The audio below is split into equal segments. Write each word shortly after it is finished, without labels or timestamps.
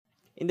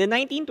In the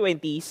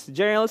 1920s,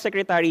 General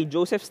Secretary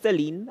Joseph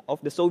Stalin of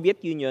the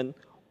Soviet Union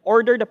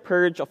ordered a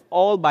purge of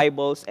all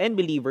Bibles and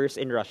believers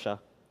in Russia.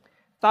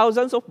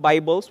 Thousands of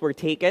Bibles were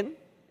taken,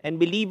 and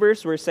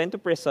believers were sent to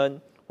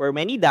prison, where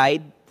many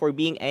died for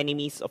being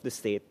enemies of the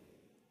state.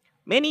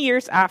 Many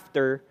years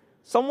after,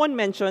 someone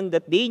mentioned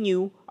that they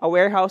knew a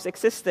warehouse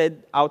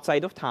existed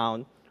outside of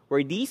town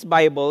where these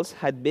Bibles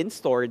had been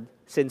stored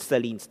since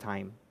Stalin's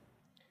time.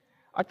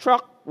 A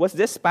truck was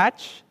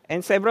dispatched,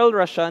 and several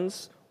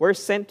Russians were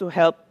sent to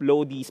help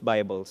load these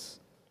Bibles.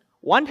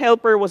 One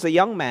helper was a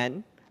young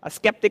man, a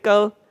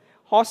skeptical,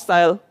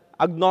 hostile,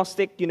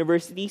 agnostic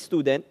university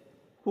student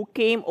who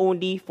came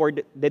only for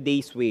the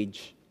day's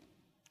wage.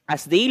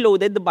 As they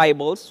loaded the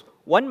Bibles,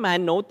 one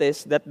man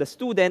noticed that the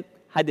student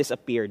had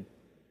disappeared.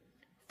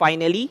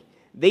 Finally,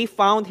 they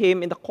found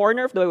him in the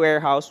corner of the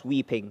warehouse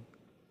weeping.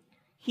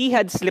 He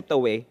had slipped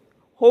away,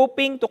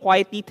 hoping to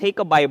quietly take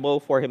a Bible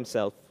for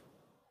himself.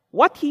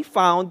 What he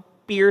found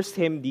pierced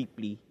him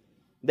deeply.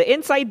 The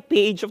inside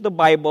page of the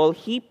Bible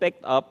he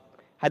picked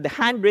up had the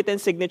handwritten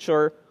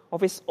signature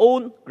of his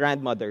own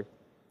grandmother.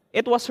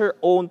 It was her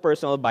own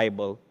personal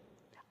Bible.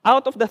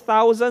 Out of the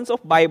thousands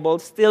of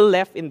Bibles still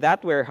left in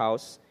that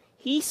warehouse,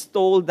 he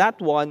stole that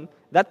one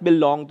that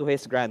belonged to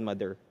his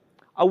grandmother,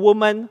 a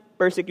woman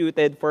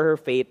persecuted for her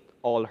faith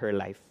all her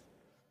life.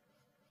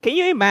 Can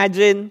you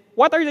imagine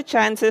what are the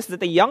chances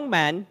that a young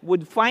man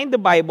would find the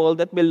Bible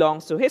that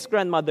belongs to his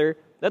grandmother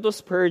that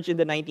was purged in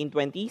the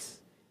 1920s?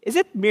 Is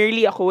it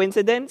merely a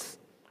coincidence?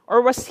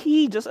 Or was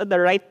he just at the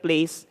right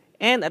place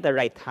and at the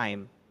right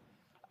time?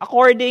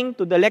 According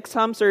to the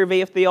Lexham Survey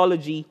of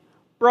Theology,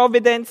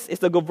 providence is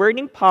the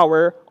governing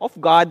power of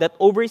God that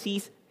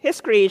oversees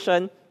His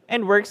creation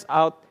and works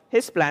out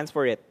His plans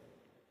for it.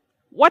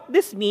 What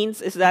this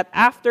means is that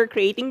after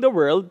creating the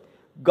world,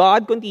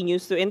 God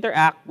continues to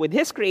interact with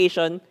His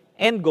creation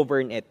and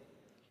govern it.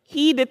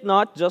 He did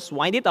not just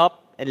wind it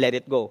up and let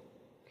it go.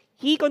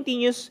 He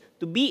continues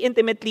to be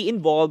intimately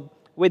involved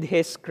with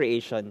His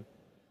creation.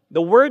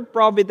 The word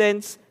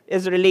providence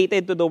is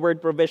related to the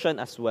word provision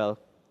as well.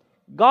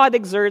 God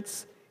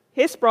exerts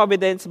His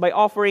providence by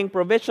offering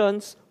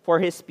provisions for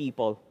His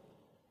people.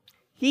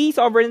 He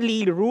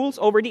sovereignly rules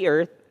over the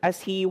earth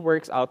as He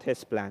works out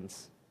His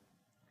plans.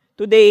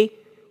 Today,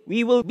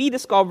 we will be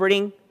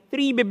discovering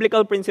 3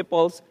 biblical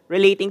principles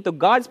relating to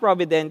God's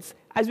providence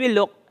as we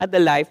look at the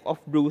life of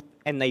Ruth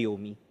and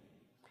Naomi.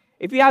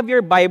 If you have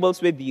your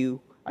Bibles with you,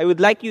 I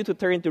would like you to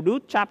turn to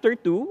Ruth chapter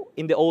 2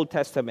 in the Old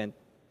Testament.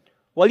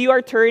 While you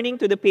are turning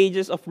to the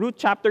pages of Ruth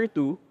chapter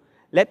 2,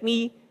 let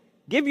me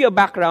give you a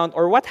background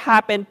or what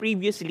happened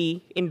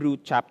previously in Ruth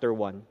chapter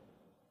 1.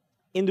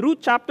 In Ruth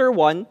chapter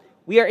 1,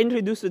 we are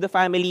introduced to the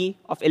family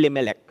of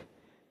Elimelech,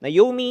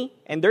 Naomi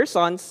and their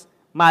sons,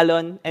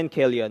 Mahlon and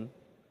Chilion.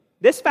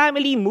 This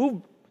family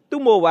moved to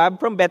Moab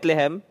from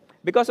Bethlehem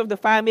because of the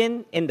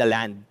famine in the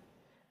land.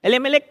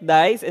 Elimelech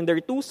dies and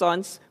their 2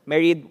 sons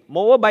married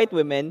Moabite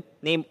women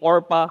named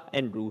Orpah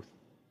and Ruth.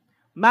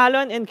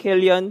 Mahlon and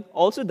Chilion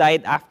also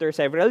died after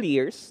several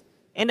years,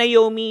 and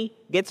Naomi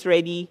gets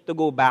ready to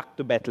go back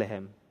to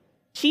Bethlehem.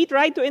 She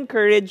tried to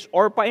encourage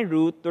Orpah and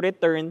Ruth to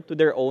return to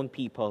their own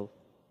people.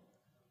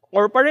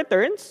 Orpah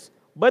returns,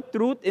 but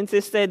Ruth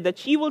insisted that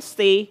she will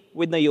stay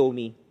with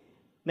Naomi.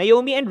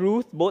 Naomi and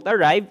Ruth both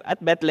arrive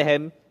at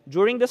Bethlehem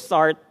during the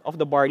start of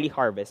the barley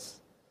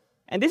harvest.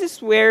 And this is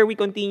where we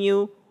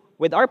continue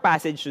with our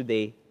passage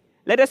today.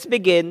 Let us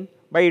begin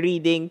by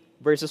reading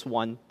verses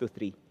 1 to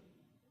 3.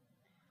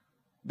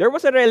 There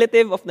was a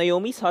relative of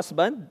Naomi's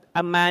husband,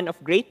 a man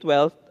of great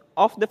wealth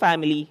of the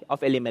family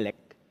of Elimelech.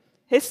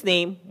 His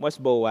name was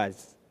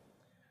Boaz.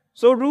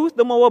 So Ruth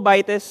the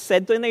Moabitess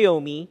said to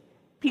Naomi,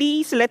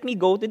 "Please let me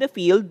go to the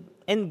field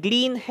and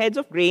glean heads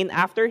of grain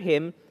after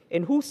him,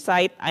 in whose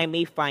sight I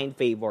may find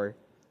favor."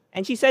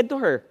 And she said to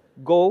her,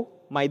 "Go,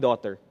 my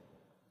daughter."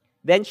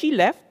 Then she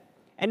left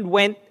and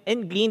went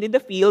and gleaned in the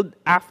field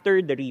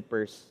after the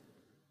reapers.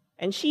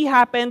 And she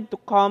happened to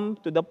come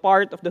to the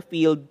part of the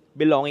field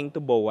belonging to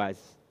Boaz,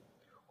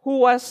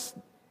 who was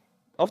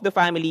of the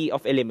family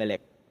of Elimelech.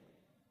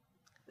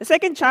 The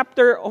second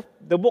chapter of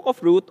the book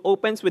of Ruth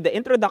opens with the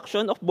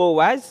introduction of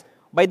Boaz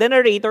by the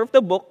narrator of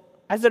the book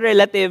as a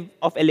relative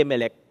of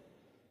Elimelech.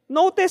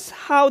 Notice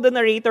how the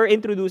narrator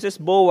introduces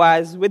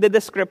Boaz with the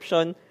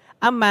description,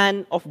 "a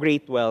man of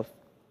great wealth."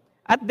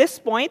 At this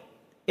point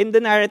in the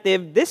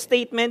narrative, this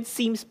statement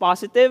seems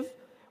positive,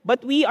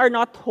 but we are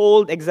not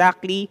told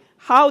exactly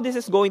how this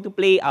is going to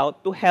play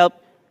out to help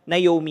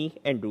Naomi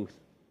and Ruth.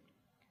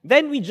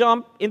 Then we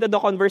jump into the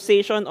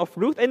conversation of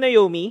Ruth and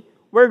Naomi,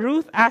 where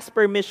Ruth asks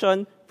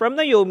permission from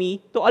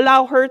Naomi to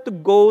allow her to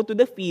go to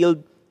the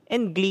field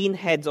and glean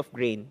heads of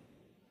grain.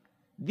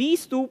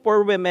 These 2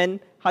 poor women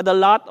had a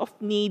lot of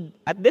need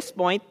at this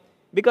point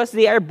because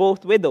they are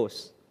both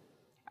widows.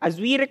 As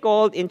we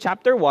recalled in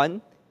chapter 1,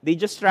 they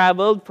just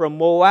traveled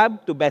from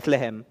Moab to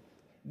Bethlehem.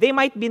 They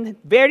might be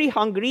very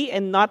hungry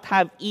and not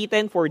have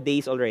eaten for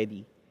days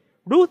already.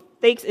 Ruth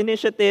takes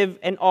initiative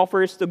and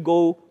offers to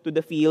go to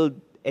the field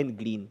and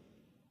glean.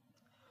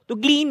 To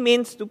glean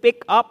means to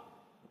pick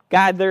up,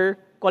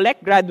 gather,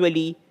 collect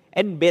gradually,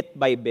 and bit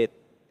by bit.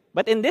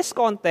 But in this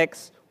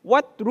context,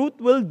 what Ruth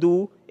will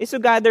do is to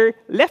gather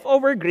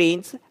leftover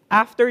grains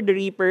after the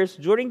reapers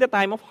during the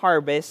time of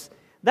harvest.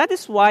 That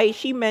is why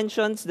she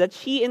mentions that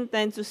she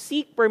intends to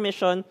seek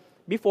permission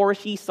before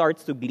she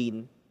starts to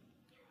glean.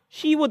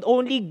 She would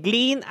only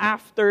glean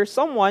after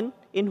someone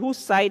in whose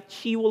sight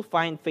she will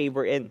find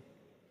favor in.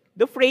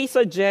 The phrase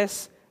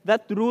suggests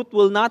that Ruth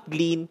will not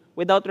glean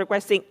without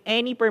requesting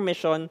any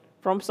permission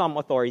from some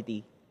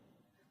authority.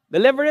 The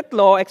Levirate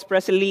law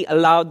expressly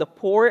allowed the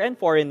poor and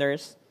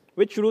foreigners,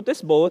 which Ruth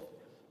is both,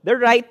 the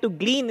right to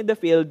glean in the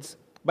fields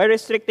by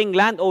restricting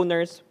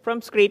landowners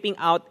from scraping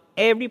out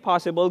every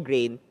possible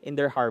grain in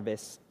their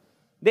harvest.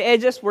 The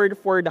edges were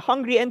for the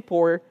hungry and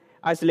poor,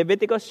 as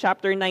Leviticus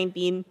chapter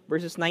 19,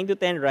 verses 9 to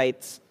 10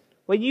 writes,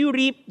 "When you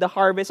reap the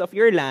harvest of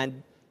your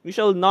land, you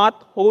shall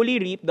not wholly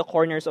reap the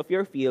corners of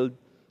your field,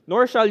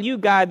 nor shall you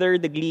gather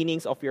the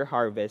gleanings of your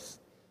harvest.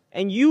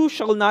 And you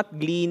shall not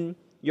glean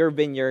your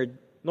vineyard,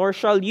 nor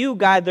shall you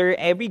gather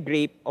every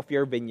grape of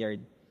your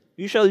vineyard.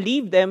 You shall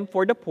leave them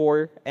for the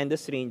poor and the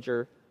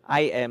stranger.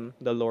 I am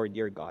the Lord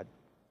your God."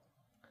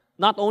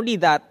 Not only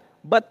that,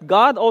 but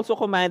God also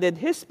commanded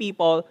His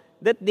people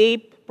that they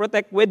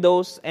protect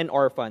widows and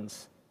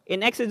orphans.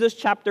 In Exodus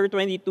chapter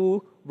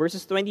 22,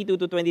 verses 22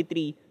 to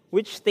 23,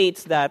 which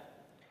states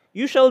that,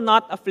 "You shall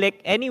not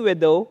afflict any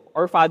widow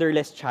or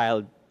fatherless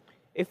child.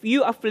 If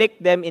you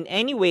afflict them in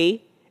any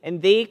way,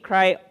 and they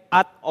cry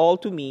at all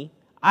to me,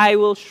 I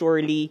will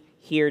surely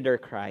hear their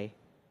cry."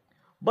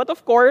 But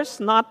of course,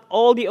 not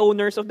all the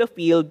owners of the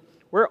field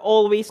were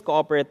always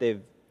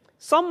cooperative.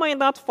 Some might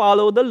not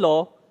follow the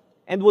law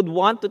and would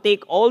want to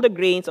take all the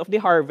grains of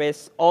the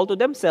harvest all to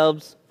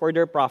themselves for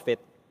their profit.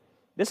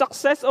 The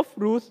success of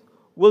Ruth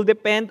will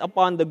depend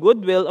upon the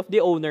goodwill of the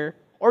owner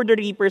or the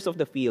reapers of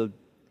the field.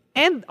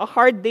 And a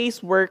hard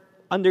day's work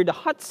under the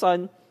hot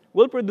sun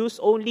will produce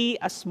only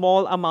a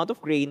small amount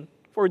of grain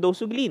for those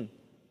who glean.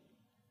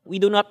 We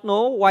do not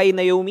know why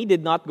Naomi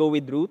did not go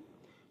with Ruth.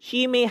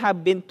 She may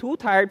have been too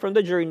tired from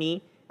the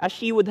journey, as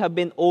she would have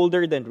been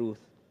older than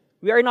Ruth.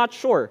 We are not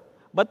sure,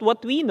 but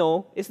what we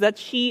know is that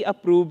she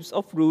approves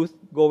of Ruth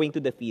going to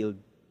the field.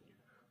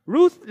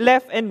 Ruth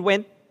left and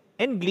went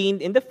and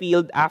gleaned in the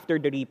field after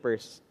the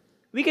reapers.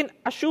 We can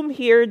assume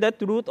here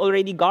that Ruth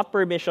already got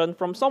permission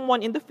from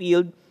someone in the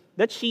field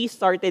that she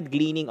started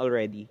gleaning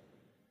already.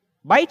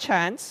 By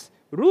chance,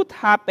 Ruth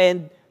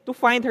happened to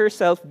find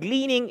herself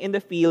gleaning in the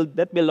field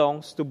that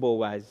belongs to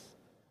Boaz.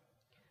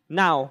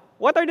 Now,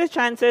 what are the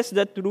chances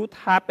that Ruth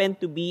happened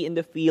to be in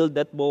the field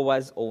that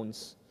Boaz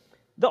owns?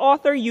 The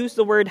author used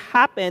the word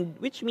happened,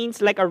 which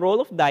means like a roll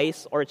of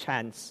dice or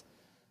chance.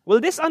 Will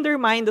this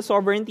undermine the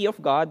sovereignty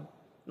of God?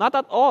 Not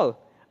at all.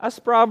 As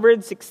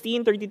Proverbs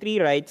 16:33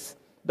 writes,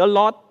 "The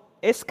lot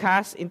is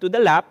cast into the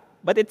lap,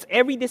 but its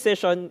every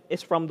decision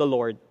is from the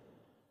Lord."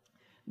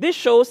 This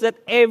shows that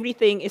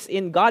everything is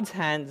in God's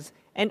hands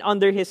and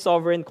under His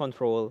sovereign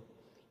control,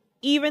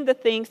 even the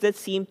things that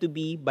seem to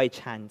be by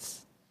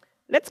chance.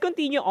 Let's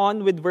continue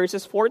on with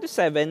verses 4 to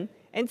 7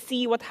 and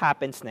see what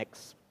happens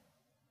next.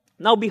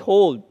 "Now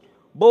behold,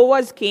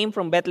 Boaz came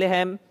from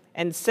Bethlehem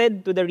and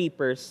said to the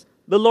reapers,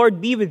 'The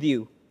Lord be with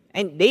you.'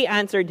 And they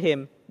answered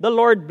him, 'The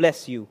Lord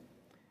bless you.'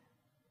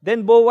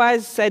 Then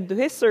Boaz said to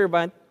his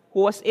servant,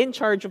 who was in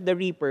charge of the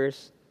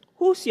reapers,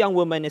 'Whose young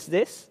woman is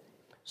this?'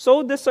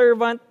 So the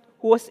servant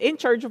who was in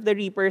charge of the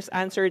reapers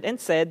answered and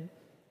said,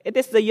 'It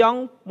is the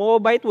young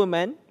Moabite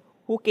woman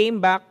who came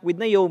back with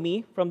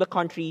Naomi from the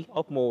country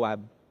of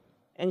Moab.'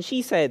 And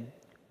she said,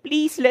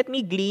 'Please let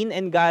me glean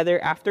and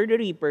gather after the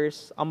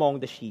reapers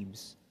among the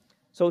sheaves.'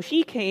 So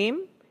she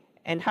came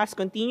and has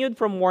continued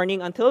from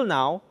morning until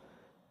now,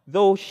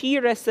 though she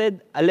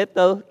rested a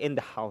little in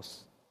the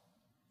house."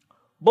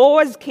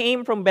 Boaz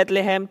came from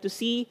Bethlehem to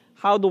see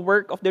how the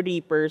work of the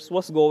reapers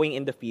was going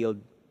in the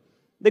field.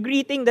 The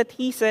greeting that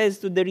he says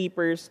to the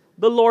reapers,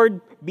 "The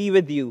Lord be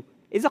with you,"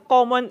 is a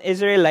common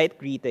Israelite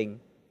greeting.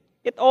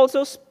 It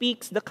also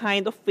speaks the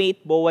kind of faith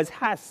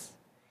Boaz has.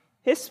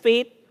 His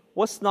faith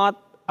was not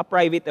a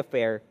private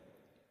affair.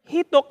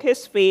 He took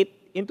his faith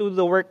into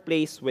the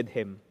workplace with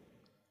him.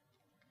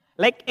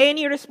 Like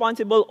any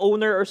responsible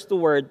owner or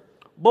steward,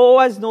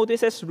 Boaz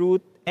notices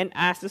Ruth and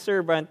asks the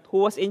servant who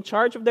was in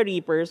charge of the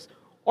reapers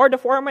or the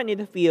foreman in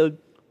the field,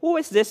 "Who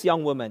is this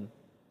young woman?"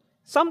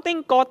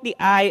 Something caught the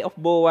eye of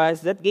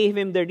Boaz that gave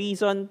him the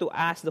reason to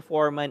ask the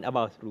foreman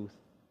about Ruth.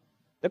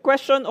 The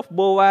question of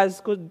Boaz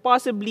could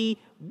possibly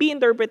be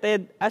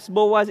interpreted as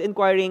Boaz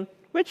inquiring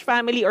which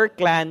family or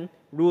clan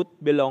Ruth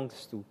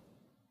belongs to.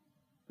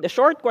 The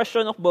short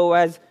question of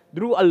Boaz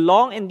drew a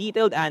long and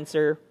detailed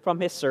answer from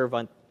his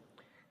servant.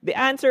 The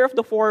answer of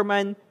the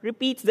foreman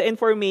repeats the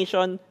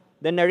information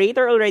the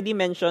narrator already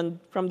mentioned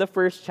from the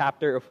first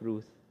chapter of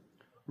Ruth.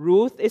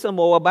 Ruth is a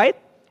Moabite,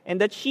 and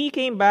that she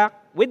came back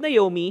with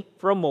Naomi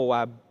from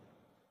Moab.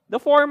 The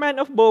foreman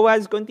of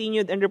Boaz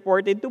continued and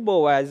reported to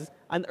Boaz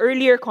an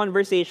earlier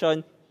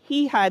conversation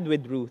he had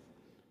with Ruth,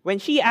 when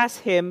she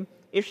asked him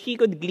if she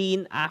could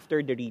glean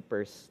after the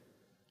reapers.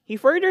 He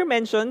further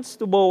mentions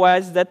to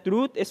Boaz that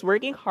Ruth is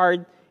working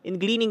hard in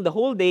gleaning the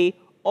whole day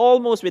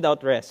almost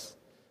without rest.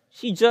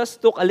 She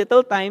just took a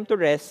little time to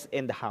rest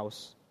in the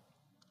house.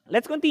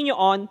 Let's continue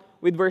on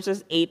with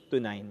verses 8 to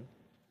 9.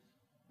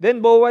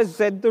 Then Boaz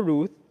said to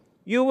Ruth,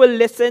 "You will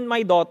listen,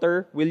 my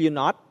daughter, will you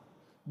not?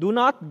 Do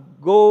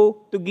not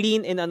go to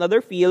glean in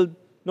another field,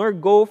 nor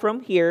go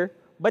from here,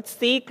 but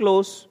stay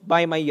close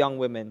by my young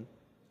women.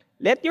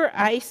 Let your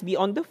eyes be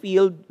on the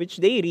field which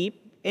they reap,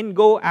 and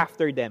go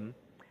after them.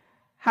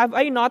 Have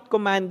I not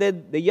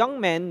commanded the young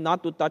men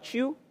not to touch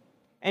you?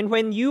 And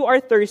when you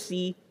are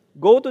thirsty,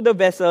 go to the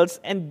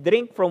vessels and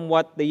drink from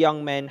what the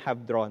young men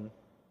have drawn."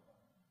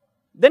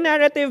 The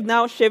narrative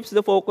now shifts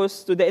the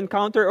focus to the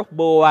encounter of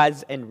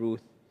Boaz and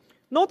Ruth.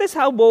 Notice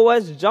how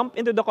Boaz jumped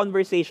into the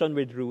conversation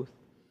with Ruth.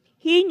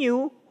 He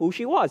knew who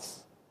she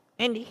was,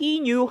 and he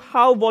knew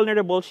how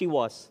vulnerable she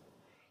was.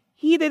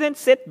 He didn't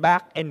sit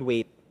back and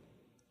wait.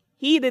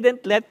 He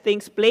didn't let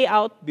things play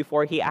out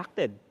before he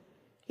acted.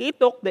 He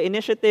took the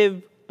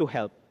initiative to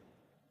help.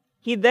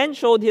 He then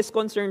showed his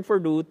concern for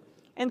Ruth,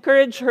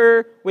 encouraged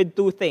her with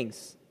two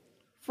things.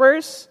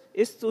 First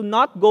is to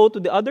not go to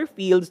the other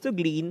fields to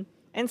glean,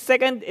 and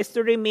second is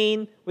to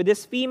remain with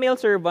his female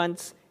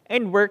servants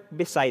and work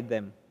beside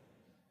them.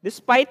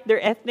 Despite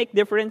their ethnic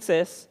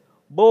differences,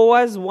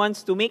 Boaz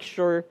wants to make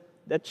sure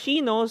that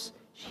she knows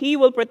he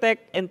will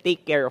protect and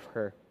take care of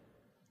her.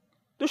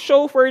 To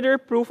show further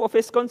proof of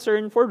his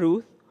concern for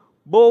Ruth,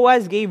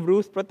 Boaz gave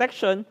Ruth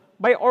protection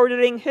by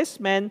ordering his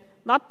men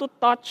not to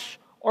touch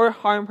or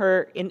harm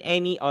her in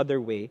any other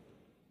way.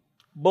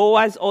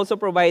 Boaz also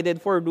provided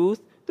for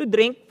Ruth to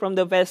drink from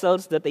the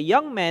vessels that the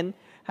young men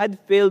had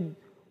filled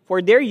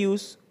for their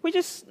use, which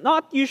is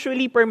not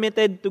usually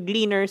permitted to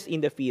gleaners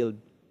in the field.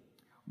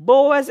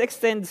 Boaz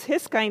extends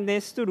his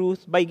kindness to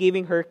Ruth by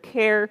giving her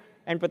care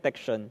and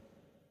protection.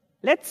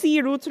 Let's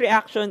see Ruth's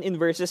reaction in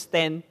verses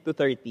 10 to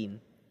 13.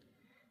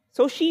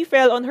 So she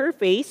fell on her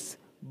face,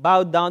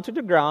 bowed down to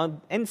the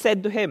ground, and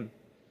said to him,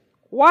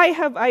 "Why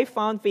have I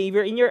found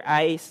favor in your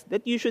eyes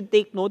that you should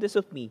take notice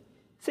of me,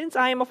 since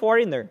I am a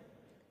foreigner?"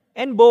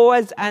 And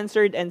Boaz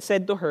answered and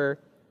said to her,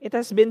 "It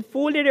has been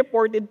fully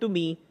reported to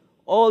me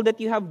all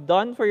that you have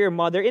done for your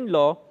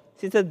mother-in-law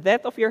since the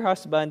death of your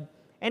husband,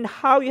 and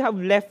how you have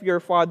left your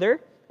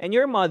father and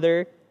your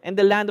mother and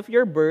the land of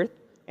your birth,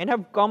 and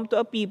have come to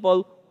a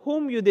people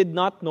whom you did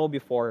not know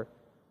before.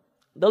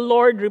 The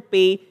Lord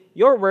repay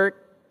your work,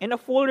 and a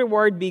full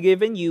reward be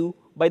given you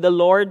by the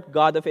Lord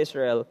God of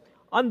Israel,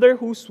 under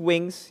whose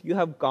wings you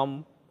have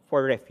come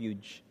for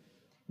refuge."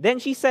 Then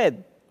she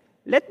said,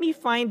 "Let me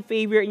find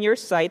favor in your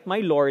sight, my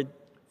Lord,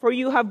 for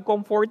you have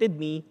comforted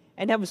me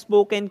and have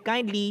spoken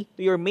kindly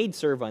to your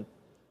maidservant,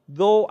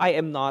 though I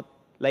am not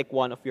like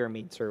one of your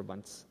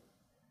maidservants."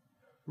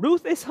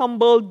 Ruth is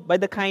humbled by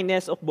the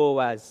kindness of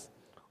Boaz.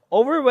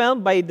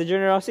 Overwhelmed by the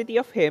generosity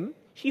of him,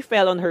 she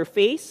fell on her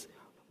face,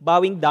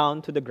 bowing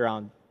down to the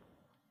ground.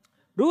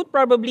 Ruth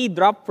probably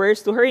dropped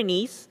first to her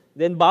knees,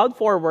 then bowed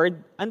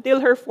forward until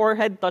her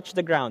forehead touched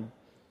the ground.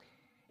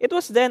 It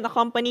was then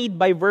accompanied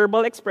by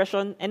verbal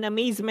expression and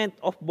amazement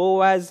of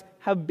Boaz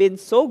have been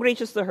so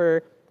gracious to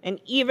her and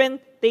even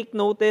take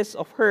notice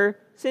of her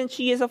since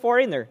she is a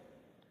foreigner.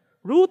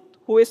 Ruth,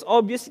 who is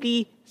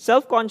obviously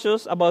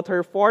self-conscious about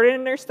her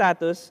foreigner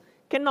status,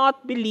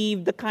 cannot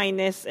believe the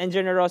kindness and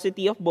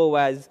generosity of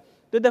Boaz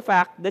to the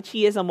fact that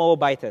she is a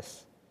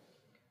Moabitess.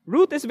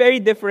 Ruth is very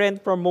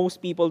different from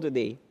most people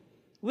today.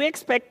 We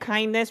expect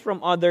kindness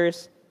from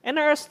others and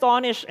are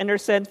astonished and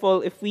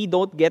resentful if we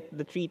don't get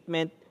the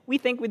treatment we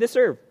think we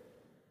deserve.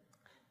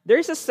 There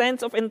is a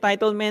sense of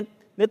entitlement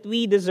that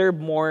we deserve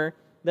more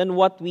than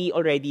what we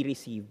already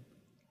receive.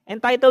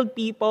 Entitled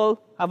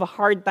people have a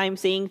hard time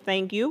saying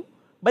thank you,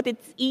 but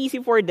it's easy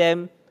for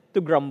them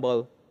to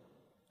grumble.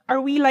 Are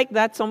we like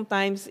that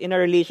sometimes in our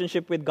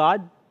relationship with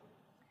God?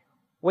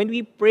 When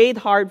we prayed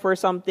hard for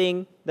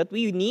something that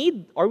we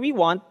need or we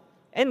want,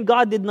 and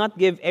God did not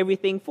give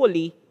everything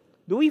fully,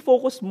 do we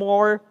focus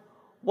more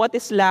what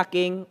is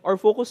lacking or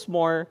focus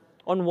more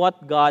on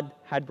what God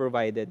had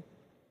provided?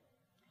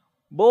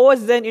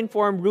 Boaz then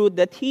informed Ruth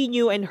that he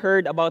knew and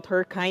heard about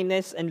her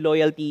kindness and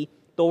loyalty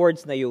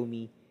towards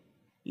Naomi,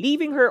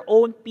 leaving her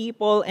own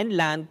people and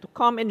land to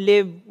come and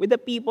live with the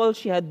people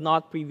she had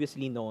not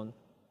previously known.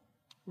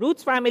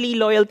 Ruth's family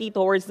loyalty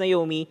towards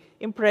Naomi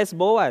impressed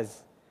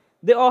Boaz.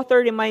 The author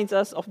reminds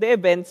us of the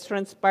events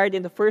transpired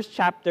in the first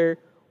chapter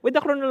with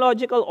the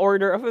chronological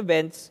order of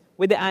events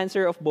with the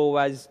answer of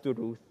Boaz to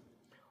Ruth.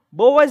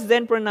 Boaz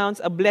then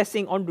pronounced a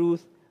blessing on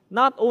Ruth,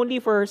 not only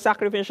for her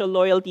sacrificial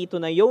loyalty to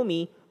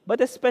Naomi,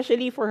 but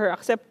especially for her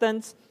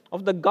acceptance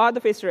of the God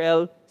of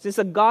Israel, since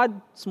the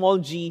God, small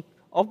g,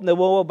 of the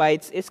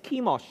Moabites is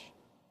Chemosh.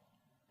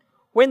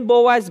 When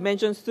Boaz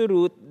mentions to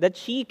Ruth that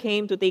she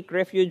came to take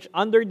refuge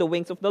under the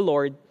wings of the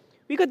Lord,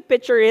 we could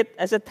picture it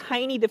as a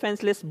tiny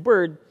defenseless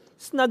bird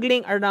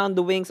snuggling around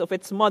the wings of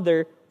its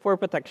mother for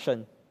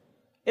protection.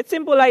 It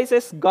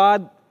symbolizes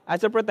God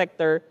as a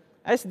protector,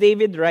 as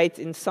David writes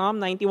in Psalm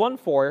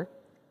 91:4,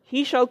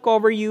 "He shall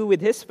cover you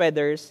with his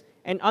feathers,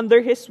 and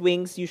under his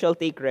wings you shall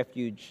take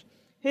refuge.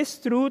 His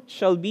truth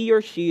shall be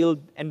your shield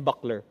and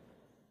buckler."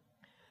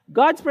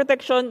 God's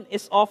protection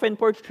is often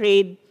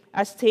portrayed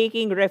as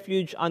taking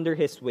refuge under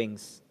his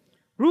wings.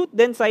 Ruth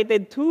then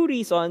cited two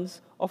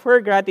reasons of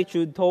her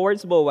gratitude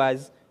towards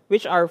Boaz,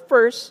 which are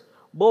first,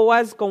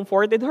 Boaz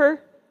comforted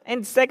her,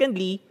 and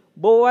secondly,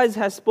 Boaz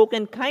has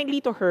spoken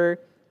kindly to her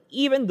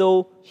even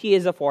though she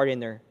is a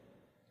foreigner.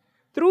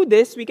 Through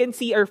this, we can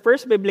see our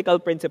first biblical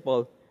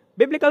principle.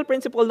 Biblical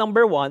principle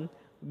number 1,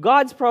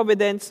 God's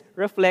providence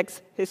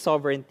reflects his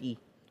sovereignty.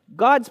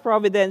 God's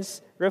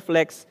providence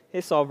reflects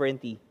his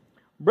sovereignty.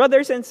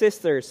 Brothers and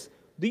sisters,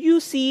 do you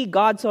see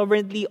God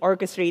sovereignly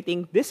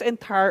orchestrating this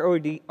entire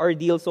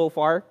ordeal so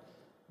far?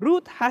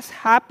 Ruth has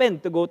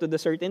happened to go to the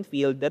certain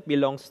field that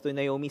belongs to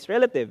Naomi's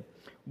relative.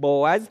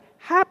 Boaz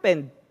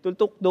happened to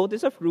take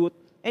notice of Ruth,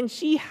 and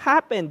she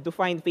happened to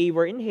find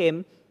favor in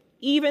him,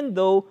 even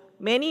though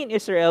many in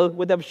Israel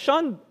would have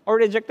shunned or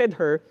rejected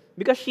her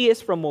because she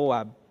is from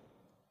Moab.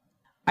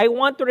 I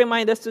want to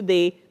remind us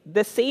today,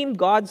 the same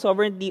God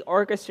sovereignly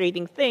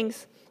orchestrating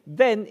things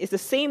then is the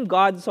same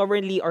God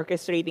sovereignly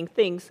orchestrating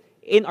things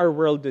in our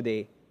world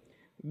today.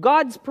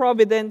 God's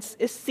providence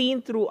is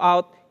seen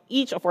throughout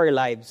each of our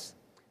lives.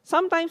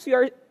 Sometimes we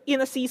are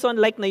in a season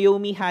like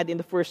Naomi had in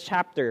the first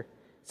chapter.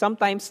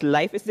 Sometimes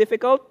life is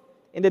difficult.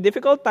 In the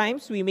difficult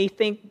times, we may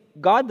think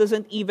God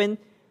doesn't even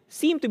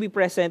seem to be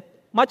present,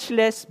 much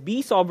less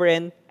be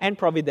sovereign and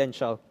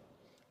providential.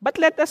 But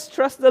let us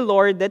trust the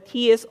Lord that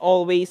He is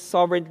always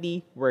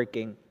sovereignly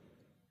working.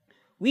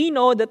 We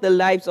know that the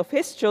lives of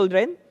His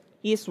children,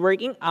 He is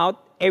working out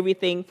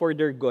everything for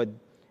their good.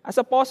 As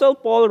Apostle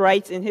Paul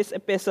writes in his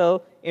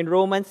epistle in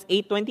Romans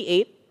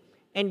 8:28,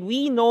 and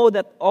we know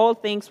that all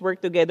things work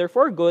together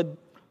for good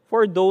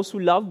for those who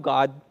love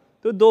God,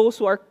 to those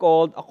who are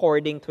called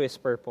according to His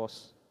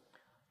purpose.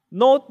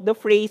 Note the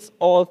phrase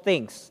all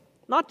things,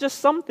 not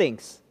just some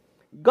things.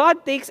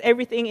 God takes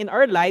everything in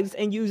our lives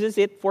and uses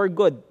it for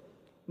good.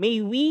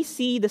 May we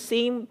see the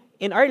same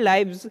in our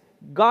lives.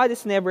 God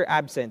is never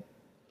absent.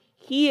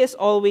 He is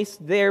always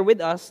there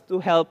with us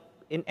to help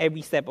in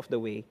every step of the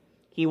way.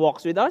 He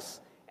walks with us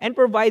and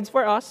provides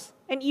for us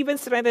and even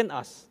strengthens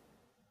us.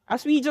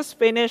 As we just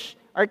finished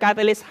our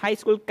Catalyst High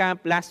School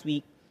camp last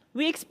week,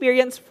 we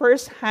experienced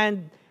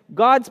firsthand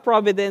God's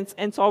providence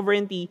and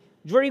sovereignty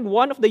during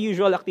one of the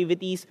usual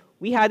activities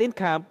we had in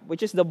camp,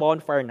 which is the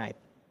bonfire night.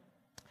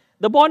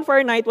 The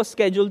bonfire night was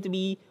scheduled to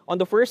be on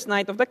the first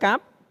night of the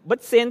camp,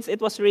 but since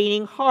it was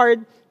raining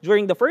hard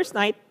during the first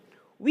night,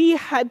 we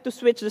had to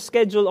switch the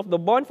schedule of the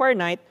bonfire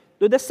night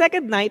to the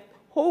second night,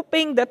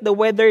 hoping that the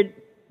weather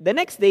the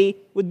next day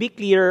would be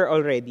clearer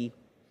already.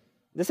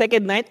 The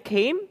second night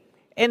came,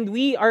 and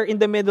we are in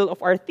the middle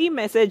of our theme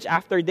message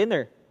after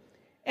dinner.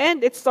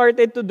 And it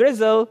started to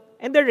drizzle,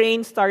 and the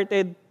rain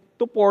started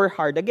to pour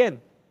hard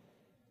again.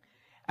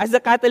 As the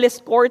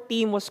Catalyst core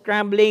team was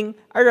scrambling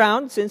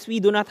around, since we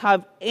do not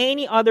have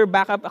any other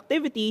backup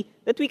activity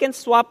that we can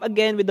swap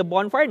again with the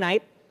bonfire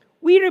night,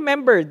 we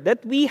remembered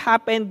that we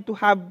happened to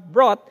have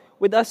brought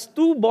with us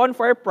 2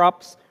 bonfire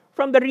props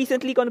from the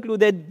recently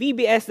concluded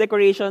VBS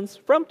decorations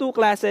from 2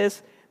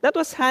 classes that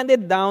was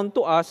handed down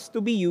to us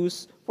to be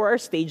used for our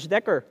stage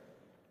decor.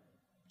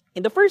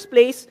 In the first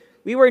place,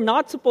 we were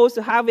not supposed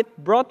to have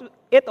brought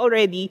it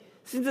already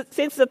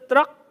since the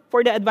truck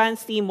for the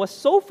advanced team was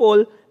so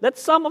full that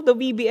some of the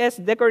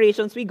VBS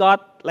decorations we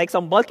got, like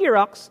some bulky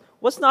rocks,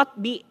 was not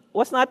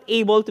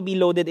able to be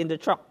loaded in the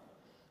truck.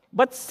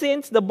 But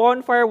since the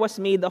bonfire was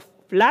made of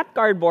flat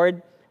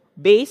cardboard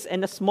base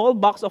and a small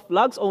box of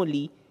logs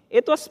only,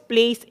 it was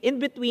placed in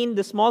between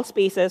the small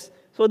spaces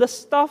so the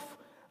stuff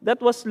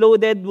that was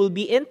loaded will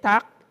be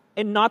intact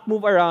and not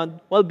move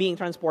around while being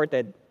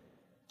transported.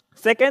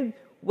 Second,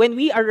 when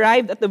we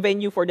arrived at the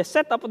venue for the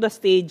setup of the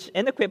stage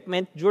and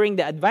equipment during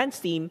the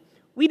advanced team,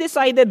 we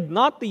decided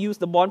not to use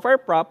the bonfire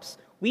props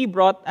we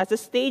brought as the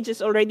stage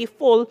is already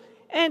full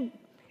and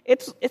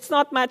it's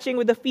not matching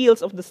with the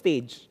feels of the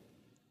stage.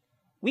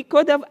 We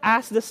could have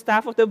asked the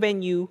staff of the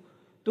venue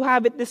to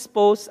have it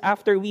disposed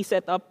after we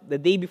set up the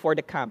day before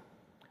the camp.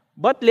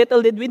 But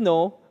little did we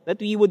know that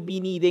we would be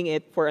needing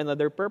it for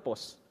another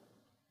purpose.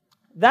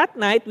 That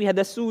night, we had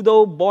a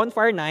pseudo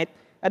bonfire night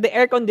at the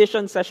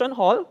air-conditioned session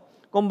hall,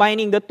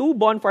 combining the 2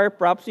 bonfire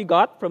props we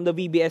got from the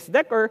VBS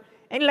decor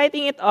and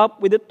lighting it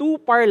up with the 2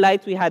 power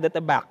lights we had at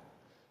the back.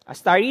 A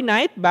starry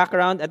night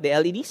background at the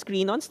LED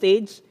screen on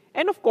stage,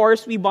 and of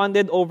course, we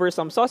bonded over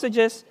some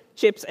sausages,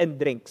 chips, and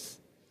drinks.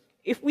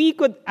 If we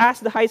could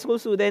ask the high school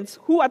students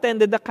who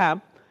attended the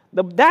camp,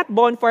 that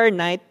bonfire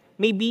night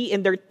may be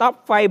in their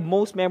top 5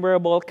 most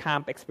memorable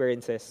camp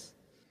experiences.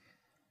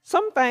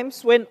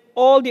 Sometimes, when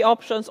all the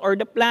options or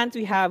the plans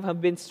we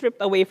have been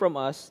stripped away from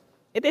us,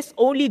 it is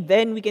only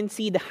then we can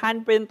see the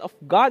handprint of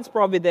God's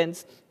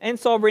providence and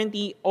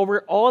sovereignty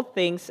over all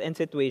things and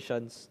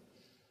situations.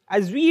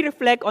 As we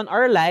reflect on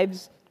our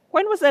lives,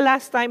 when was the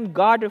last time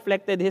God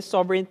reflected His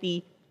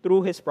sovereignty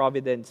through His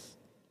providence?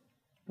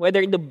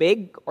 Whether in the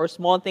big or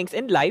small things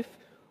in life,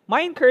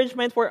 my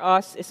encouragement for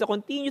us is to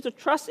continue to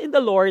trust in the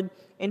Lord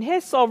and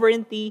His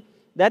sovereignty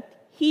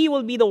that He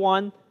will be the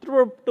one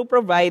to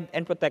provide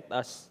and protect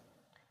us.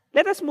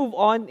 Let us move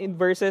on in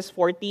verses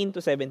 14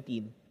 to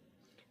 17.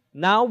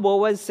 Now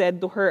Boaz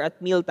said to her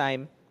at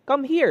mealtime,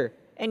 "Come here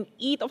and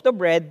eat of the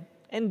bread,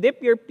 and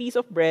dip your piece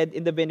of bread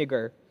in the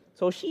vinegar."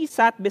 So she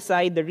sat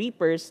beside the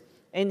reapers,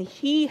 and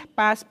he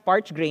passed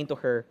parched grain to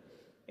her.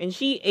 And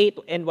she ate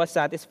and was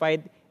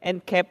satisfied,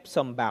 and kept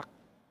some back.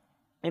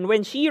 And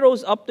when she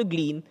rose up to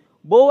glean,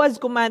 Boaz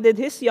commanded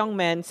his young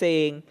men,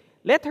 saying,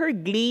 "Let her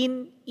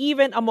glean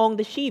even among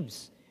the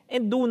sheaves,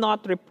 and do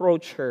not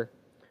reproach her.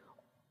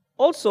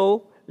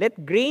 Also,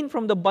 let grain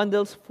from the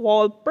bundles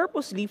fall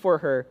purposely for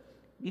her,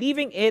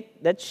 leaving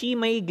it that she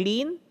may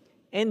glean,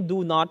 and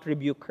do not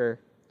rebuke her."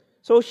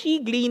 So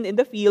she gleaned in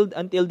the field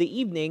until the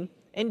evening,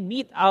 and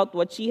beat out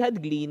what she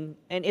had gleaned,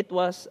 and it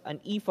was an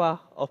ephah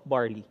of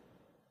barley.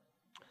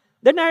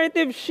 The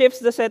narrative shifts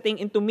the setting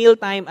into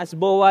mealtime as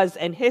Boaz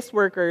and his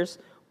workers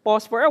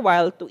pause for a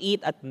while to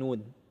eat at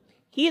noon.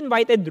 He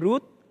invited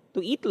Ruth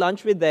to eat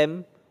lunch with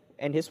them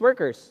and his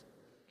workers.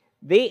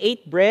 They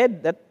ate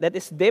bread that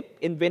is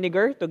dipped in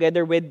vinegar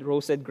together with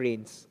roasted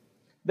grains.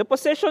 The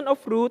position of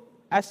Ruth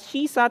as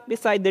she sat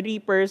beside the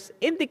reapers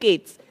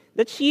indicates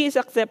that she is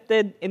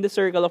accepted in the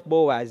circle of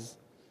Boaz.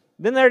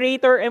 The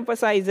narrator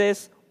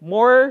emphasizes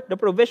more the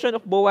provision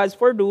of Boaz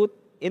for Ruth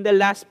in the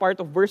last part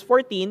of verse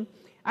 14,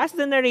 as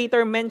the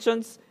narrator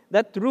mentions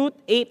that Ruth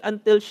ate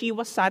until she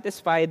was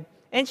satisfied,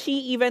 and she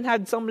even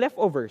had some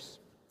leftovers.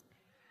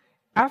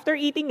 After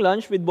eating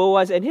lunch with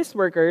Boaz and his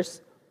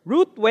workers,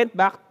 Ruth went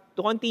back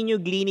to continue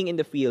gleaning in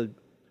the field.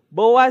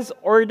 Boaz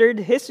ordered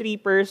his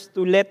reapers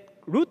to let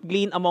Ruth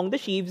glean among the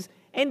sheaves,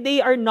 and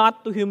they are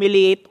not to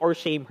humiliate or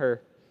shame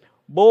her.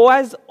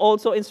 Boaz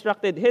also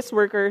instructed his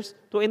workers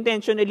to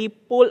intentionally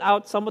pull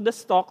out some of the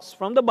stalks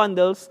from the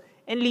bundles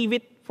and leave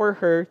it for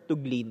her to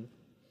glean.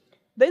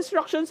 The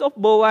instructions of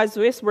Boaz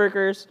to his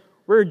workers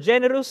were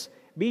generous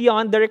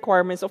beyond the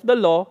requirements of the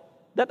law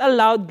that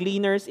allowed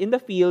gleaners in the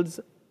fields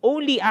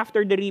only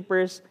after the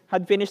reapers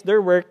had finished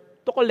their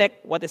work to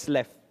collect what is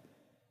left.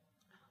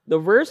 The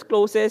verse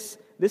closes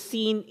the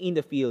scene in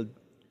the field.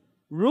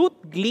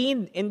 Ruth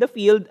gleaned in the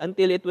field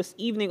until it was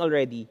evening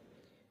already.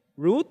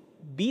 Ruth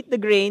beat the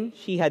grain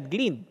she had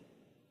gleaned.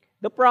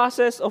 The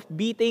process of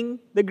beating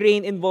the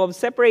grain involves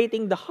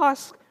separating the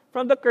husk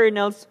from the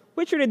kernels,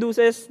 which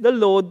reduces the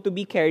load to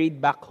be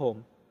carried back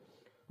home.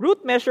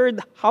 Ruth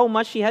measured how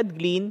much she had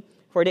gleaned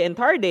for the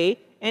entire day,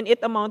 and it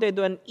amounted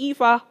to an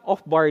ephah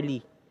of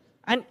barley.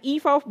 An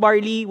ephah of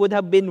barley would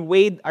have been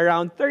weighed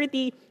around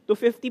 30 to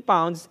 50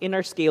 pounds in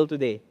our scale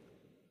today.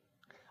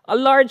 A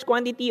large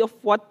quantity of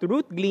what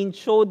Ruth gleaned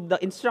showed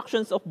the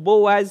instructions of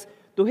Boaz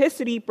to his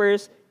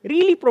reapers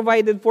really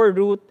provided for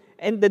Ruth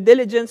and the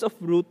diligence of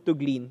Ruth to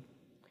glean.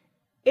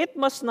 It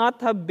must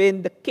not have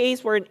been the case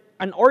for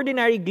an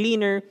ordinary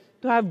gleaner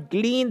to have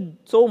gleaned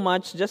so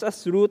much just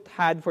as Ruth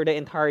had for the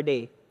entire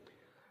day.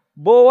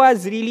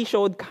 Boaz really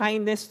showed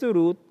kindness to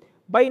Ruth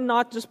by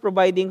not just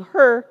providing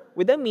her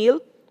with a meal,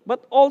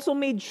 but also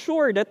made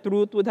sure that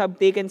Ruth would have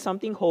taken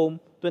something home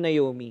to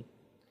Naomi.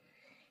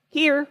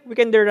 Here, we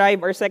can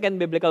derive our second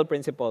biblical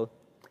principle.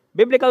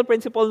 Biblical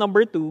principle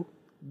number 2,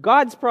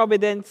 God's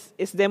providence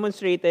is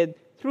demonstrated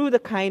through the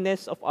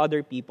kindness of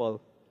other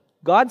people.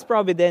 God's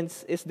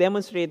providence is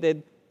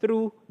demonstrated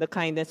through the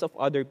kindness of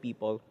other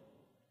people.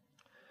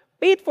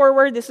 Pay It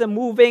Forward is a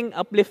moving,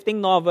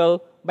 uplifting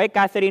novel by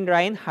Catherine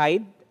Ryan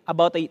Hyde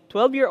about a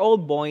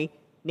 12-year-old boy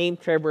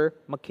named Trevor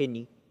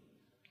McKinney.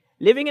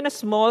 Living in a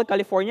small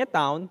California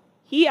town,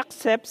 he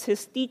accepts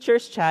his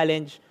teacher's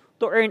challenge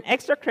to earn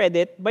extra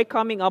credit by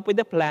coming up with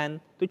a plan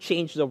to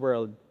change the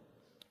world.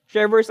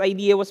 Trevor's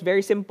idea was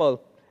very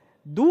simple.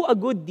 Do a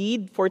good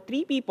deed for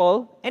 3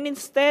 people, and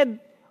instead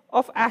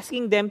of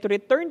asking them to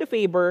return the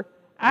favor,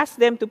 ask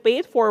them to pay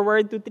it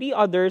forward to 3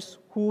 others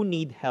who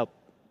need help.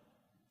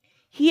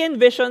 He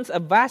envisions a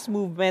vast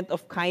movement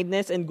of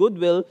kindness and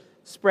goodwill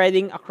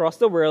spreading across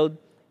the world,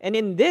 and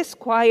in this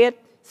quiet,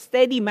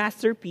 steady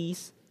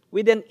masterpiece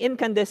with an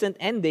incandescent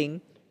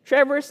ending,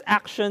 Trevor's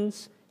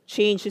actions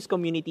change his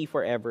community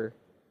forever.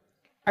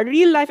 A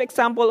real-life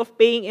example of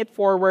paying it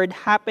forward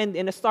happened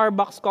in a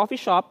Starbucks coffee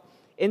shop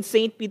in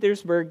St.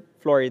 Petersburg,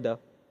 Florida.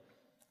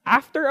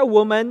 After a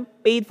woman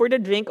paid for the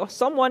drink of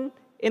someone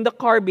in the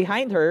car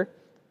behind her,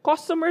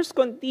 customers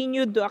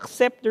continued to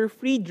accept their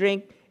free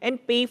drink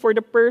and pay for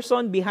the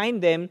person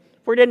behind them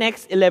for the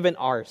next 11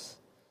 hours.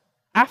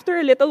 After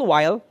a little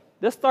while,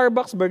 the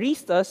Starbucks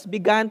baristas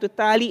began to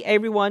tally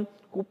everyone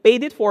who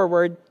paid it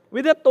forward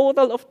with a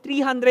total of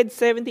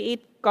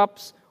 378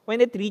 cups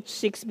when it reached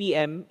 6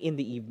 p.m. in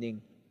the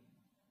evening.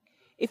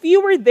 If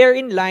you were there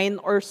in line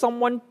or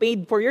someone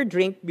paid for your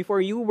drink before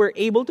you were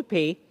able to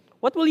pay,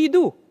 what will you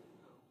do?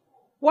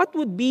 What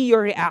would be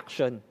your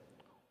reaction?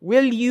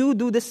 Will you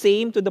do the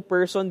same to the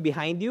person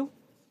behind you?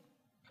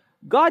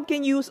 God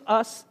can use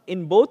us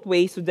in both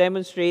ways to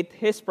demonstrate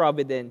His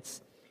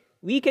providence.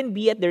 We can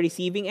be at the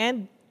receiving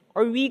end,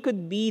 or we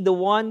could be the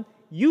one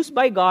used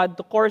by God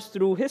to course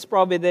through His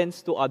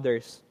providence to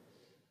others.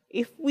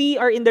 If we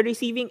are in the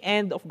receiving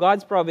end of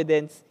God's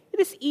providence, it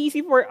is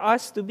easy for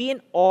us to be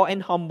in awe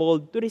and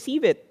humbled to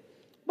receive it.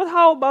 But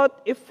how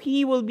about if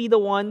He will be the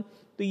one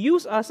to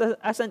use us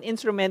as an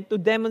instrument to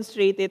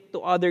demonstrate it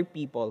to other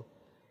people?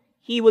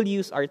 He will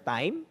use our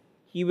time,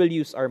 He will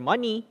use our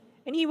money,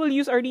 and He will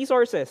use our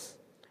resources.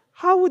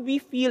 How would we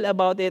feel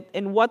about it,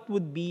 and what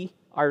would be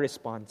our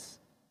response?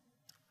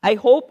 I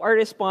hope our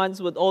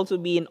response would also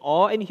be in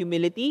awe and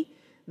humility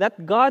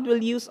that God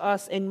will use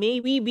us, and may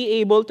we be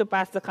able to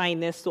pass the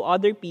kindness to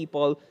other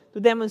people to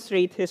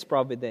demonstrate His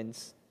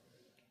providence.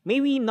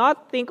 May we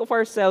not think of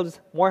ourselves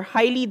more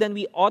highly than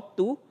we ought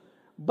to,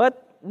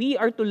 but we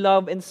are to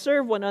love and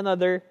serve one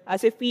another,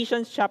 as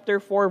Ephesians chapter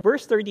 4,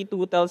 verse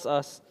 32 tells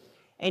us,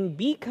 and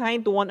be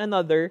kind to one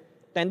another,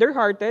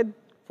 tender-hearted,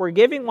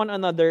 forgiving one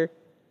another,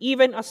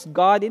 even as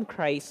God in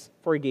Christ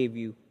forgave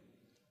you.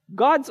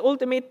 God's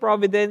ultimate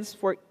providence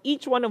for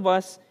each one of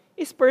us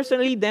is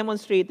personally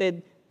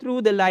demonstrated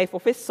through the life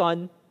of His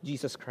Son,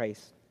 Jesus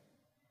Christ.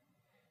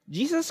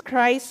 Jesus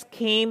Christ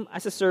came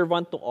as a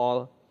servant to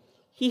all.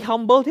 He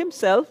humbled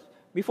Himself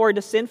before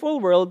the sinful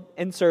world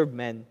and served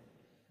men.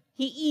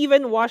 He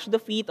even washed the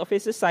feet of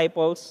His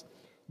disciples.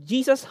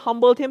 Jesus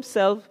humbled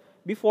Himself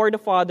before the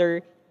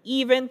Father,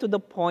 even to the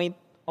point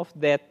of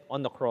death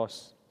on the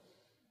cross.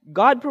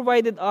 God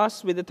provided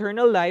us with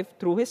eternal life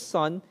through His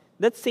Son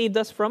that saved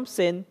us from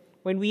sin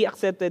when we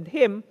accepted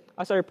Him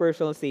as our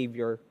personal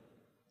Savior.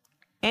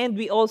 And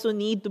we also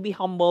need to be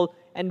humble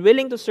and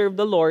willing to serve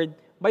the Lord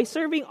by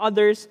serving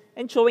others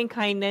and showing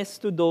kindness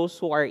to those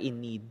who are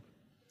in need.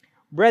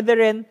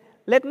 Brethren,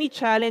 let me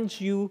challenge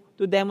you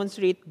to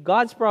demonstrate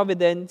God's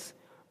providence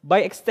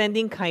by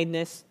extending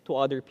kindness to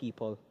other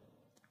people.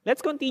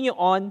 Let's continue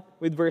on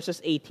with verses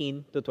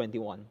 18 to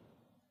 21.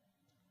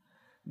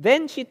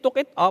 Then she took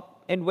it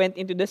up and went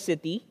into the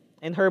city,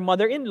 and her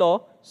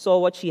mother-in-law saw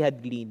what she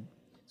had gleaned.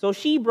 So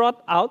she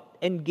brought out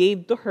and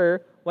gave to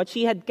her what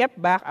she had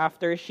kept back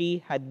after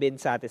she had been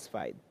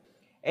satisfied.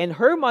 And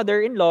her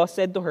mother-in-law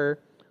said to her,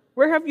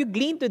 "Where have you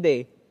gleaned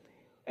today?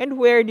 And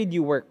where did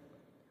you work?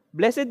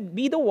 Blessed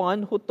be the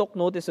one who took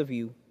notice of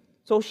you."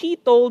 So she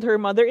told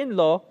her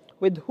mother-in-law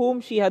with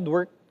whom she had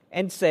worked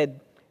and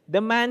said,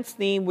 "The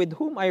man's name with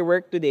whom I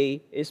work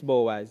today is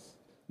Boaz."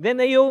 Then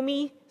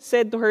Naomi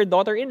said to her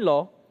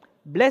daughter-in-law,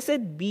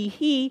 "Blessed be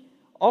he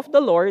of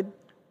the Lord,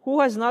 who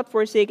has not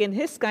forsaken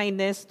His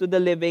kindness to the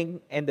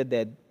living and the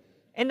dead."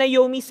 And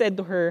Naomi said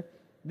to her,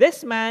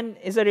 "This man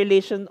is a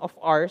relation of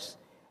ours,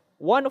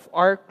 one of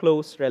our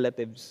close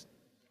relatives."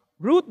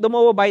 Ruth the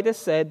Moabitess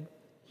said,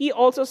 "He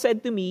also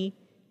said to me,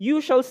 'You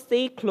shall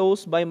stay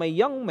close by my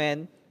young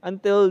men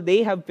until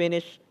they have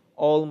finished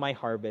all my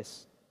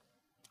harvest.'"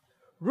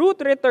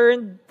 Ruth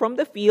returned from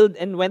the field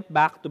and went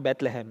back to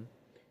Bethlehem.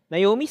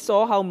 Naomi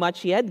saw how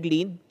much she had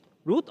gleaned.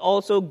 Ruth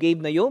also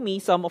gave Naomi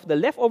some of the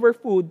leftover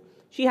food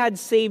she had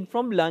saved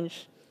from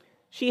lunch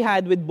she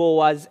had with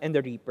Boaz and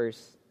the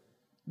reapers.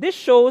 This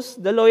shows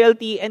the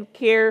loyalty and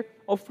care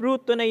of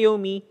Ruth to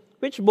Naomi,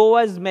 which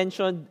Boaz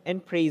mentioned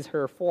and praised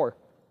her for.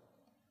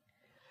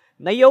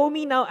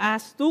 Naomi now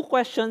asked two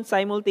questions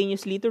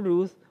simultaneously to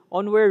Ruth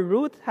on where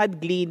Ruth had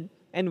gleaned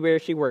and where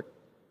she worked.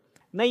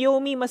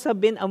 Naomi must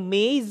have been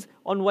amazed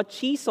on what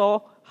she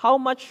saw, how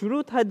much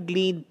Ruth had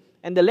gleaned,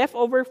 and the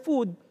leftover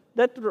food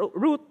that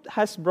Ruth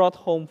has brought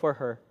home for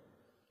her.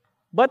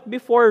 But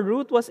before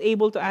Ruth was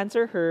able to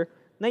answer her,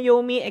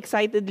 Naomi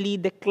excitedly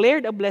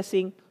declared a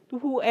blessing to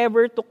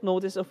whoever took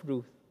notice of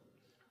Ruth.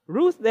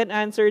 Ruth then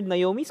answered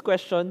Naomi's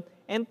question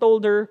and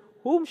told her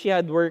whom she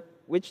had worked,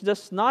 which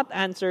does not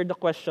answer the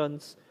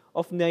questions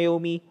of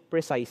Naomi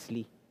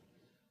precisely.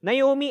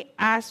 Naomi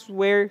asks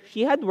where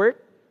she had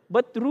worked,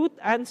 but Ruth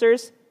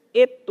answers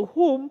it to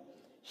whom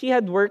she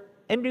had worked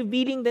and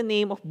revealing the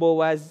name of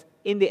Boaz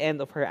in the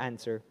end of her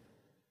answer.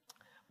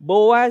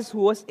 Boaz, who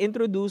was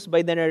introduced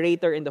by the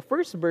narrator in the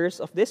first verse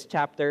of this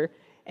chapter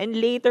and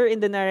later in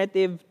the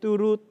narrative to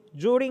Ruth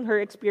during her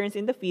experience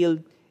in the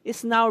field,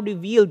 is now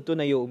revealed to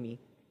Naomi.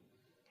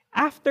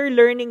 After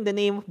learning the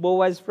name of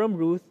Boaz from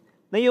Ruth,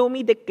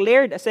 Naomi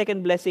declared a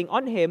second blessing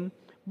on him,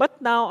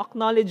 but now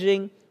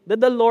acknowledging that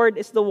the Lord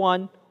is the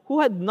one who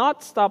had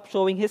not stopped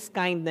showing His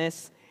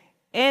kindness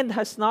and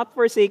has not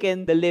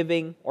forsaken the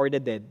living or the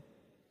dead.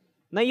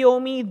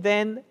 Naomi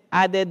then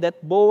added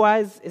that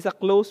Boaz is a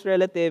close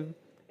relative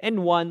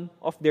and one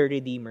of their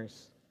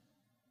redeemers.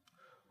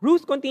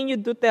 Ruth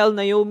continued to tell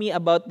Naomi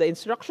about the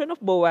instruction of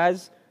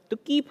Boaz to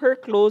keep her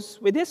close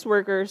with his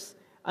workers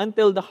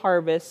until the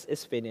harvest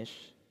is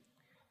finished.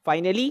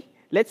 Finally,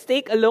 let's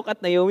take a look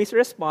at Naomi's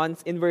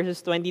response in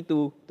verses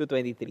 22 to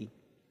 23.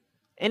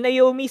 And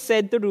Naomi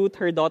said to Ruth,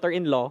 her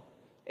daughter-in-law,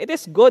 "It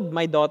is good,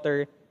 my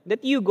daughter,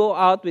 that you go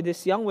out with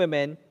these young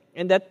women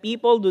and that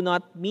people do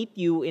not meet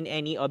you in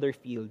any other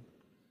field."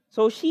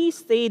 So she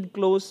stayed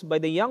close by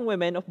the young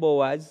women of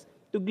Boaz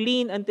to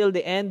glean until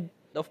the end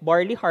of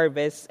barley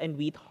harvest and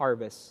wheat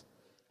harvest.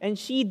 And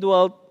she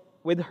dwelt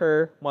with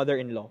her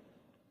mother-in-law.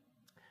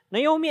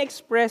 Naomi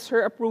expressed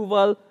her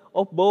approval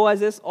of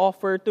Boaz's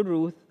offer to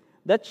Ruth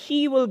that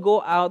she will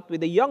go out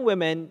with the young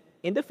women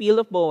in the field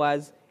of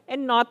Boaz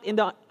and not in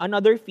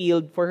another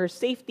field for her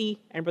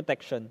safety and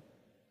protection.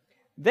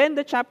 Then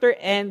the chapter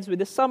ends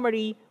with a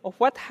summary of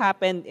what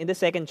happened in the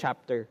second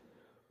chapter.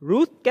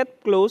 Ruth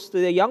kept close to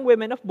the young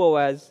women of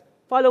Boaz,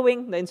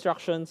 following the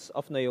instructions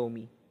of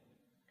Naomi.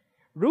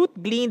 Ruth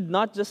gleaned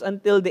not just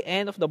until the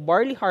end of the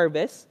barley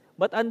harvest,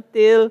 but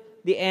until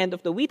the end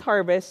of the wheat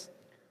harvest,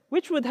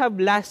 which would have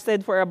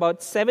lasted for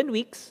about 7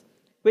 weeks,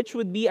 which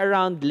would be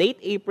around late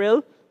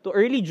April to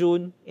early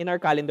June in our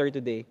calendar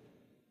today.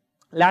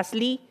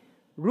 Lastly,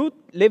 Ruth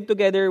lived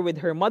together with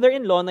her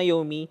mother-in-law,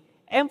 Naomi,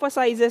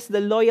 emphasizes the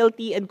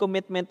loyalty and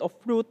commitment of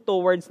Ruth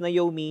towards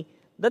Naomi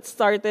that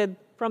started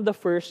from the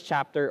first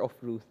chapter of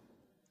Ruth.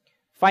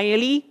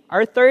 Finally,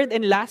 our third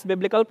and last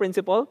biblical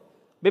principle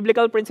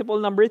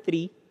number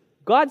 3,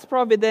 God's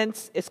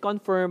providence is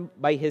confirmed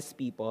by His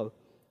people.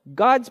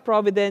 God's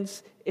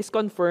providence is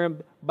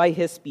confirmed by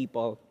His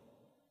people.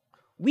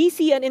 We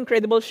see an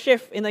incredible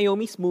shift in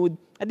Naomi's mood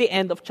at the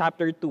end of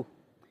chapter 2.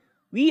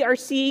 We are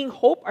seeing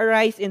hope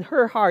arise in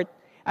her heart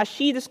as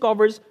she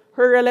discovers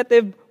her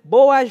relative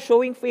Boaz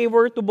showing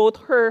favor to both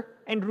her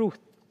and Ruth.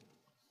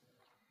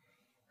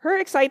 Her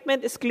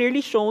excitement is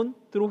clearly shown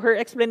through her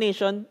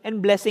explanation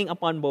and blessing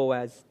upon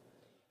Boaz.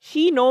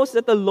 She knows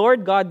that the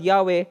Lord God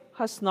Yahweh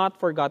has not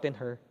forgotten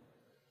her.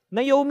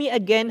 Naomi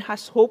again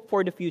has hope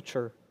for the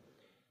future.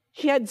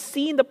 She had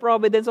seen the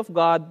providence of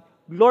God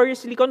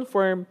gloriously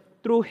confirmed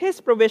through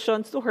His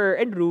provisions to her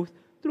and Ruth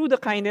through the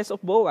kindness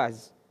of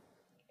Boaz.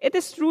 It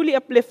is truly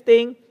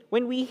uplifting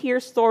when we hear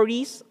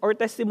stories or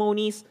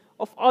testimonies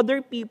of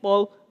other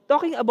people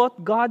talking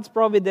about God's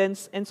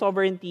providence and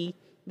sovereignty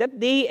that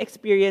they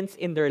experience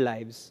in their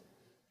lives.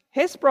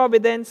 His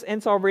providence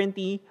and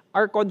sovereignty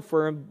are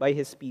confirmed by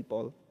His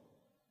people.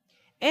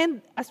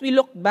 And as we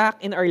look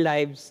back in our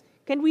lives,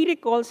 can we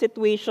recall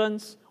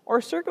situations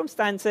or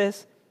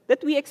circumstances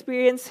that we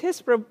experience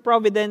His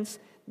providence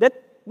that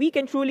we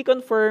can truly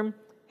confirm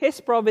His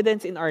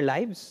providence in our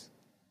lives?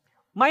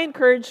 My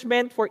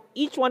encouragement for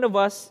each one of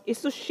us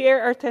is to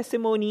share our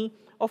testimony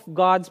of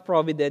God's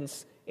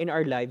providence in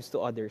our lives to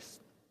others.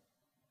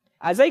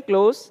 As I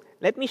close,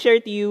 let me share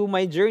to you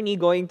my journey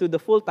going to the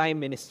full-time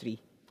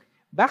ministry.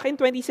 Back in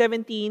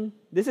 2017,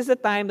 this is the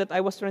time that I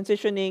was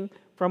transitioning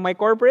from my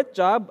corporate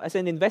job as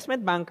an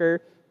investment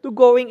banker to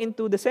going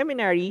into the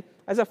seminary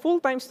as a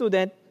full-time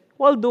student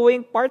while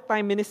doing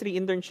part-time ministry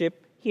internship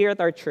here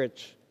at our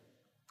church.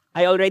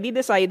 I already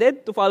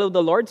decided to follow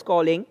the Lord's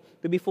calling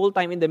to be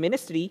full-time in the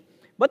ministry,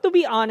 but to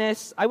be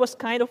honest, I was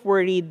kind of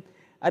worried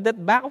at the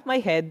back of my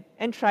head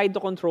and tried to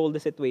control the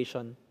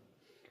situation.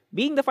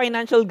 Being the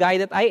financial guy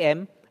that I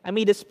am, I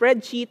made a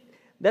spreadsheet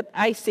that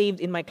I saved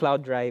in my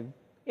cloud drive.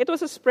 It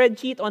was a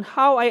spreadsheet on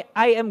how I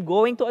am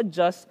going to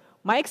adjust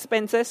my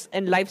expenses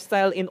and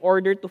lifestyle in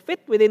order to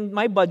fit within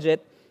my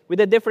budget with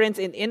the difference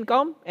in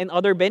income and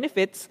other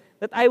benefits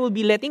that I will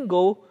be letting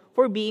go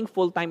for being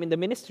full-time in the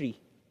ministry.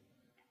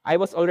 I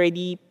was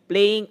already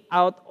playing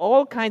out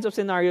all kinds of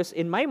scenarios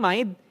in my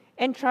mind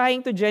and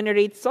trying to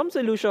generate some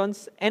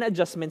solutions and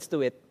adjustments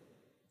to it.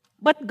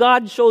 But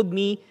God showed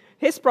me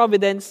His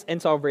providence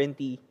and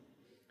sovereignty.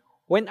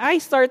 When I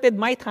started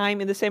my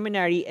time in the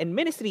seminary and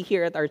ministry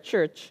here at our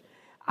church,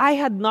 I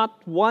had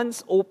not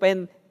once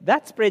opened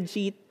that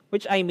spreadsheet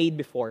which I made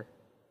before.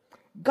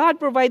 God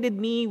provided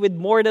me with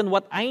more than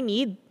what I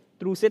need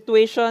through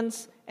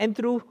situations and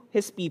through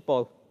His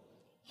people.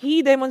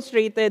 He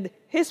demonstrated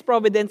His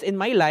providence in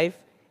my life,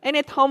 and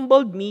it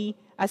humbled me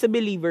as a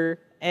believer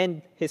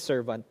and His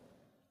servant.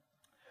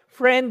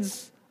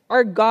 Friends,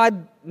 our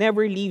God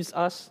never leaves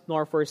us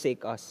nor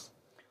forsakes us.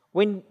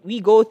 When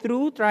we go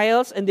through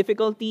trials and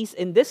difficulties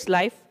in this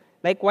life,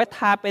 like what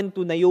happened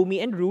to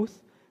Naomi and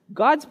Ruth,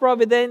 God's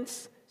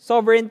providence,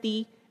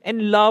 sovereignty,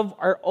 and love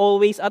are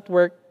always at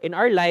work in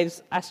our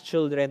lives as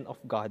children of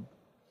God.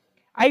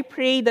 I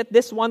pray that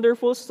this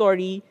wonderful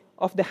story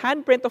of the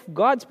handprint of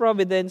God's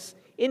providence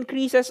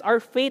increases our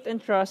faith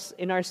and trust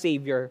in our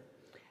Savior.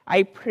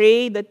 I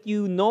pray that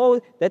you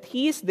know that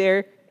He is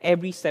there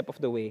every step of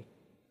the way.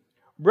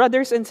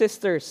 Brothers and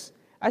sisters,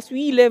 as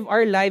we live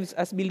our lives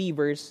as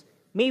believers,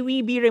 may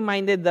we be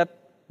reminded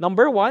that,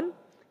 number 1,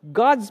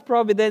 God's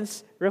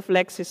providence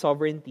reflects His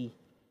sovereignty.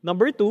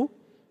 Number 2,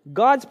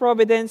 God's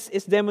providence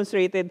is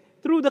demonstrated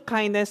through the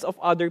kindness of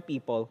other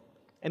people.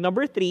 And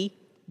number 3,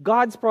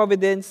 God's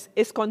providence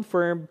is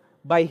confirmed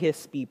by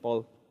His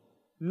people.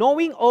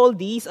 Knowing all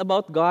these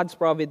about God's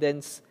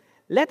providence,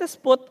 let us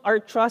put our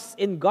trust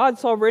in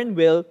God's sovereign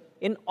will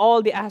in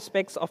all the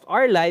aspects of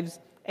our lives,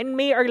 and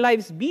may our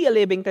lives be a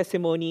living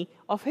testimony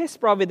of His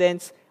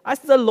providence as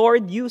the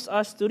Lord uses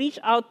us to reach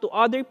out to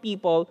other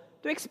people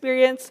to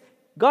experience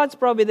God's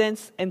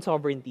providence and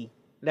sovereignty.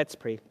 Let's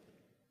pray.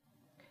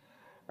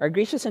 Our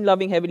gracious and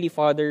loving Heavenly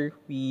Father,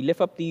 we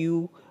lift up to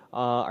you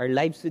our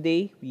lives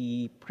today.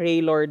 We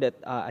pray, Lord, that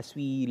as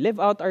we live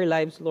out our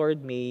lives,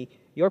 Lord, may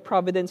your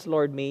providence,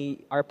 Lord,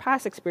 may our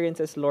past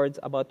experiences, Lord,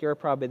 about your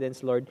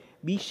providence, Lord,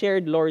 be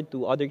shared, Lord,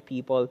 to other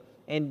people.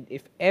 And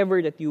if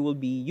ever that you will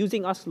be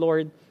using us,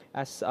 Lord,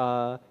 as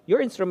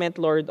your instrument,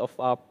 Lord,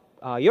 of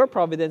your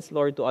providence,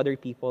 Lord, to other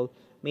people,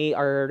 may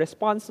our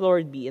response,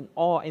 Lord, be in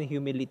awe and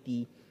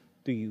humility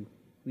to you.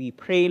 We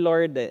pray,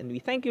 Lord, and we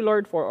thank you,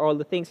 Lord, for all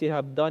the things you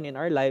have done in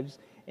our lives,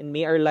 and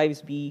may our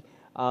lives be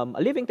a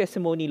living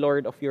testimony,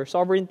 Lord, of your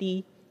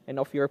sovereignty and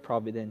of your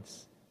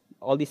providence.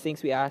 All these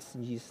things we ask,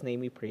 in Jesus' name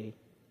we pray.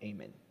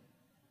 Amen.